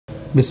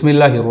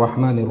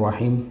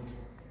बिस्मिल्लाहिर्रहमानिर्रहीम।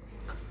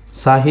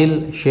 साहिल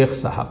शेख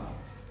साहब,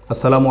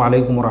 अस्सलामु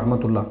अलैकुम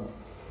वरहमतुल्लाह।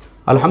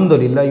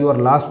 Alhamdulillah, your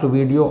last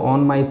video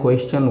on my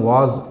question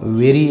was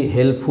very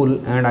helpful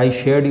and I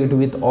shared it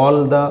with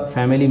all the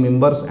family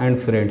members and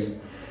friends.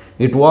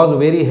 It was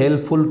very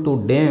helpful to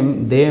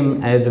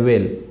them as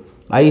well.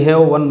 I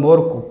have one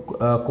more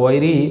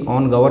query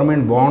on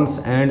government bonds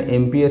and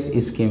NPS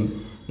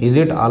scheme. Is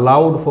it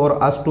allowed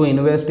for us to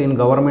invest in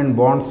government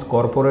bonds,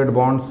 corporate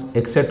bonds,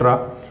 etc.?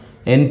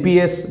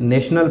 NPS,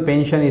 National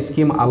Pension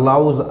Scheme,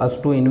 allows us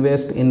to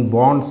invest in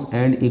bonds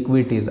and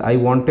equities. I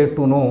wanted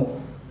to know,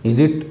 is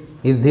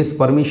this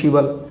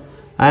permissible?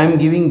 I am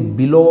giving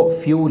below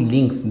few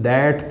links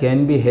that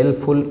can be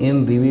helpful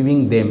in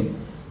reviewing them.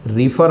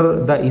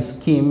 Refer the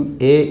scheme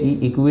A,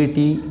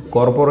 equity,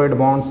 corporate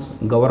bonds,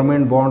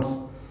 government bonds.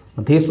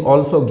 This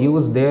also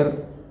gives their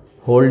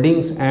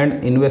holdings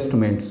and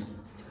investments.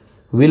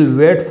 Will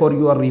wait for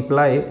your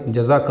reply.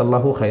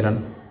 Jazakallahu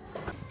khairan.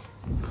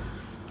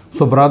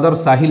 So brother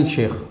Sahil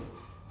Sheikh,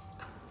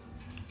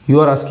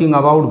 you are asking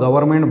about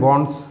government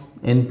bonds,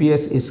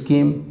 NPS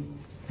scheme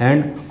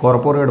and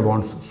corporate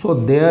bonds. So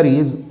there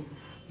is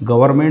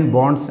government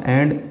bonds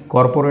and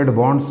corporate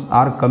bonds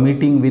are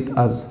committing with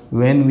us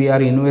when we are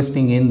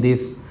investing in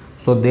this.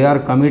 So they are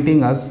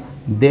committing us,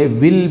 they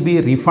will be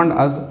refund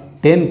us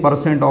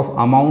 10% of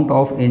amount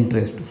of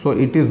interest. So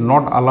it is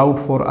not allowed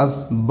for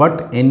us,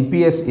 but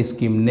NPS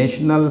scheme,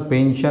 National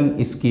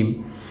Pension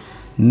Scheme,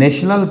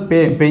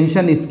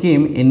 Pension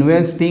Scheme,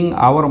 investing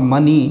our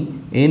money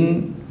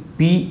in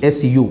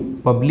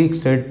PSU, public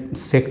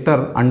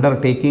sector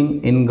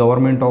undertaking in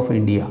government of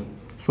India.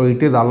 So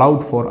it is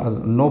allowed for us,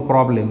 no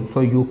problem.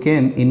 So you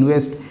can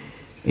invest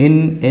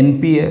in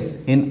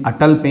NPS, in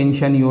Atal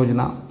Pension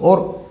Yojna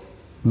or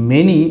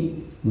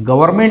many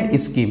government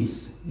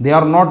schemes. They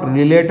are not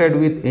related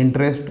with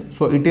interest,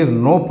 so it is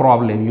no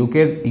problem. You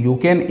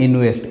can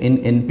invest in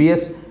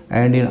NPS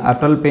and in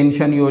Atal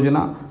Pension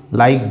Yojna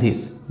like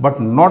this,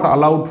 but not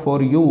allowed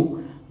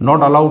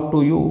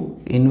to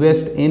you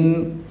invest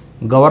in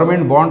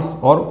government bonds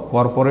or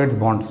corporate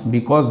bonds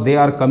because they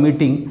are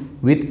committing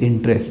with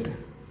interest.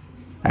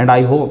 And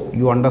I hope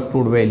you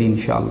understood well,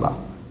 inshallah.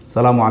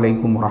 Assalamu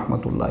alaikum wa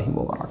rahmatullahi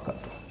wa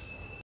barakatuh.